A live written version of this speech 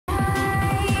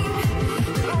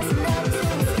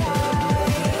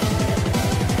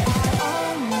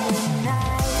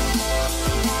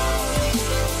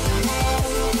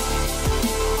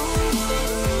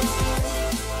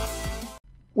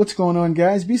What's going on,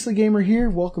 guys? Beastly Gamer here.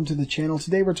 Welcome to the channel.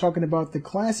 Today we're talking about the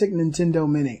classic Nintendo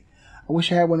Mini. I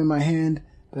wish I had one in my hand,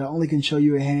 but I only can show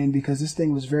you a hand because this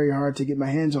thing was very hard to get my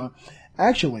hands on.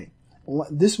 Actually,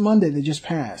 this Monday that just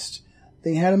passed,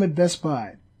 they had them at Best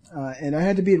Buy, and I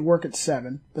had to be at work at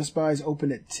 7. Best Buy's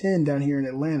open at 10 down here in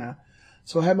Atlanta,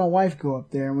 so I had my wife go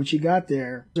up there, and when she got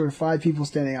there were 5 people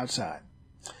standing outside.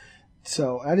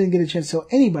 So I didn't get a chance to tell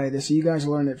anybody this, so you guys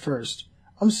learned it first.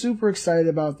 I'm super excited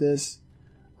about this.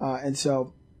 And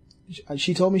so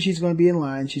she told me she's going to be in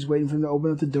line. She's waiting for him to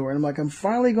open up the door. And I'm like, I'm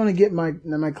finally going to get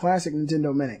my classic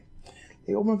Nintendo Mini.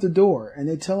 They open up the door and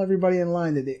they tell everybody in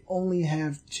line that they only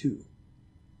have 2.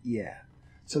 Yeah.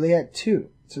 So they had 2.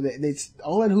 So they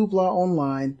all that hoopla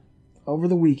online over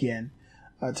the weekend,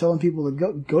 telling people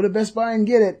to go to Best Buy and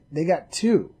get it. They got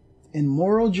 2 in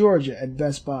Morrow, Georgia at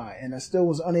Best Buy. And I still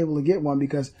was unable to get one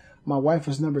because my wife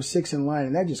was number 6 in line,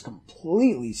 and that just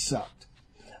completely sucked.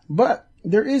 But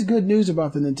there is good news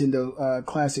about the Nintendo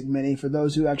Classic Mini for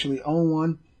those who actually own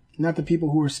one, not the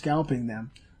people who are scalping them,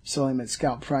 selling them at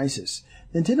scalp prices.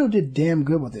 Nintendo did damn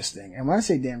good with this thing, and when I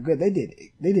say damn good, they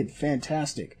did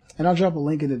fantastic. And I'll drop a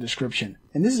link in the description.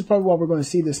 And this is probably why we're going to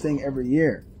see this thing every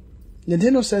year.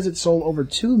 Nintendo says it sold over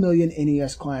 2 million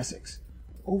NES Classics.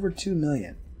 Over 2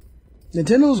 million.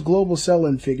 Nintendo's global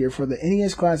sell-in figure for the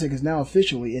NES Classic is now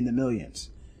officially in the millions.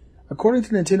 According to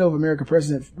Nintendo of America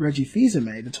President Reggie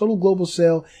Fils-Aimé, the total global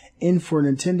sell-in for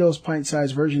Nintendo's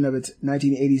pint-sized version of its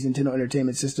 1980s Nintendo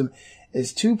Entertainment System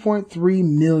is 2.3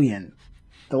 million.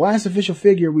 The last official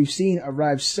figure we've seen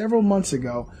arrived several months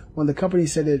ago when the company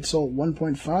said it sold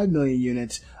 1.5 million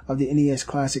units of the NES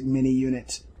Classic Mini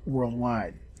units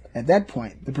worldwide. At that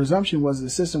point, the presumption was the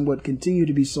system would continue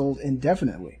to be sold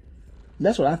indefinitely.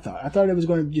 That's what I thought. I thought it was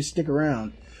going to just stick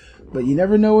around. But you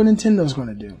never know what Nintendo's going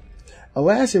to do.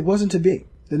 Alas, it wasn't to be.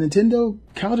 The Nintendo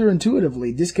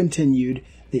counterintuitively discontinued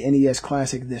the NES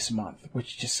Classic this month,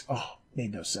 which just,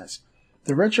 made no sense.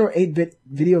 The retro 8-bit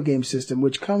video game system,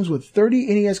 which comes with 30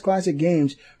 NES Classic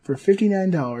games for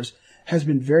 $59, has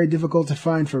been very difficult to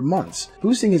find for months,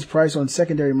 boosting its price on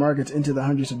secondary markets into the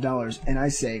hundreds of dollars, and I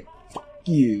say, fuck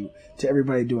you to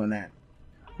everybody doing that.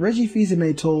 Reggie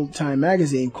Fils-Aimé told Time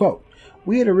magazine, quote,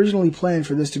 "We had originally planned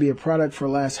for this to be a product for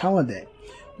last holiday.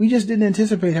 We just didn't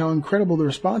anticipate how incredible the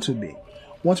response would be.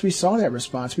 Once we saw that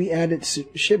response, we added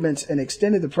shipments and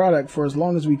extended the product for as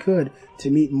long as we could to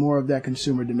meet more of that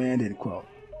consumer demand," end quote.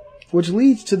 Which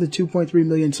leads to the 2.3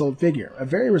 million sold figure, a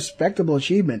very respectable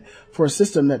achievement for a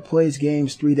system that plays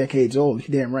games 3 decades old.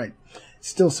 You're damn right.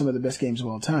 Still some of the best games of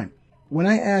all time. When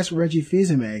I asked Reggie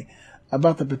Fils-Aimé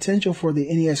about the potential for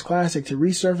the NES Classic to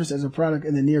resurface as a product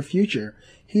in the near future,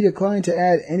 he declined to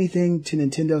add anything to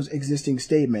Nintendo's existing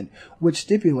statement, which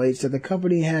stipulates that the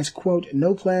company has, quote,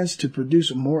 "no plans to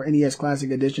produce more NES Classic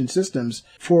Edition systems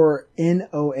for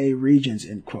NOA regions,"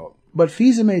 end quote. But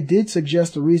Fils-Aimé did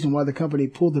suggest the reason why the company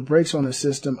pulled the brakes on the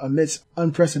system amidst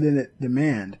unprecedented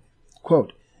demand.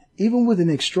 Quote, "Even with an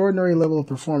extraordinary level of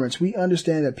performance, we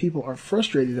understand that people are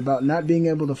frustrated about not being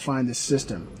able to find the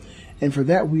system. And for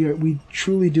that, we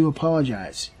truly do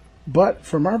apologize. But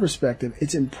from our perspective,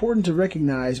 it's important to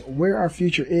recognize where our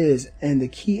future is and the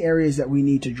key areas that we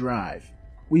need to drive.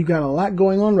 We've got a lot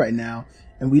going on right now,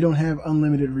 and we don't have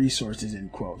unlimited resources,"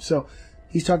 end quote. So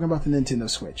he's talking about the Nintendo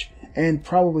Switch, and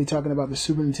probably talking about the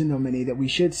Super Nintendo Mini that we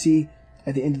should see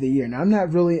at the end of the year. Now, I'm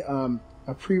not really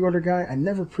a pre-order guy. I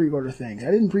never pre-order things. I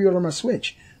didn't pre-order my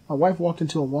Switch. My wife walked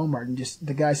into a Walmart, and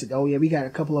the guy said, "Oh yeah, we got a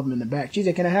couple of them in the back." She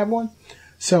said, "Can I have one?"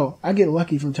 So I get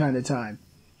lucky from time to time.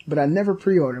 But I never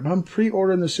pre-order. But I'm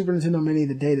pre-ordering the Super Nintendo Mini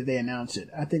the day that they announce it.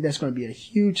 I think that's going to be a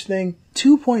huge thing.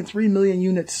 2.3 million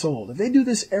units sold. If they do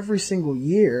this every single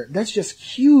year, that's just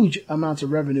huge amounts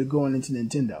of revenue going into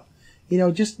Nintendo. You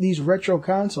know, just these retro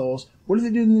consoles. What do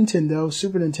they do to Nintendo,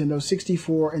 Super Nintendo,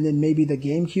 64, and then maybe the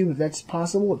GameCube, if that's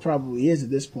possible? It probably is at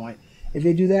this point. If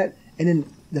they do that, and then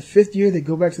the 5th year they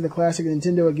go back to the classic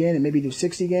Nintendo again and maybe do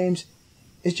 60 games,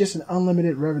 it's just an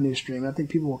unlimited revenue stream. I think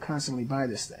people will constantly buy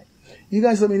this thing. You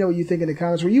guys let me know what you think in the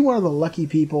comments. Were you one of the lucky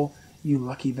people, you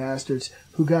lucky bastards,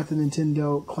 who got the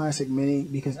Nintendo Classic Mini?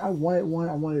 Because I wanted one.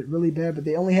 I wanted it really bad, but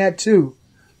they only had 2.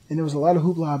 And there was a lot of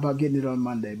hoopla about getting it on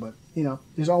Monday. But, you know,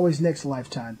 there's always next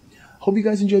lifetime. Hope you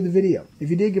guys enjoyed the video. If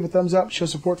you did, give a thumbs up, show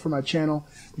support for my channel,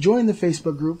 join the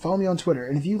Facebook group, follow me on Twitter.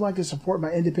 And if you'd like to support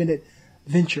my independent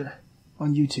venture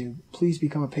on YouTube, please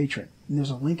become a patron. And there's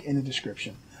a link in the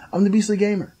description. I'm the Beastly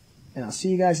Gamer, and I'll see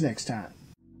you guys next time.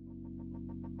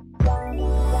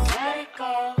 Let it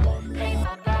go, make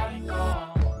my body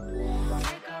go,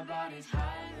 take our bodies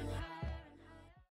high.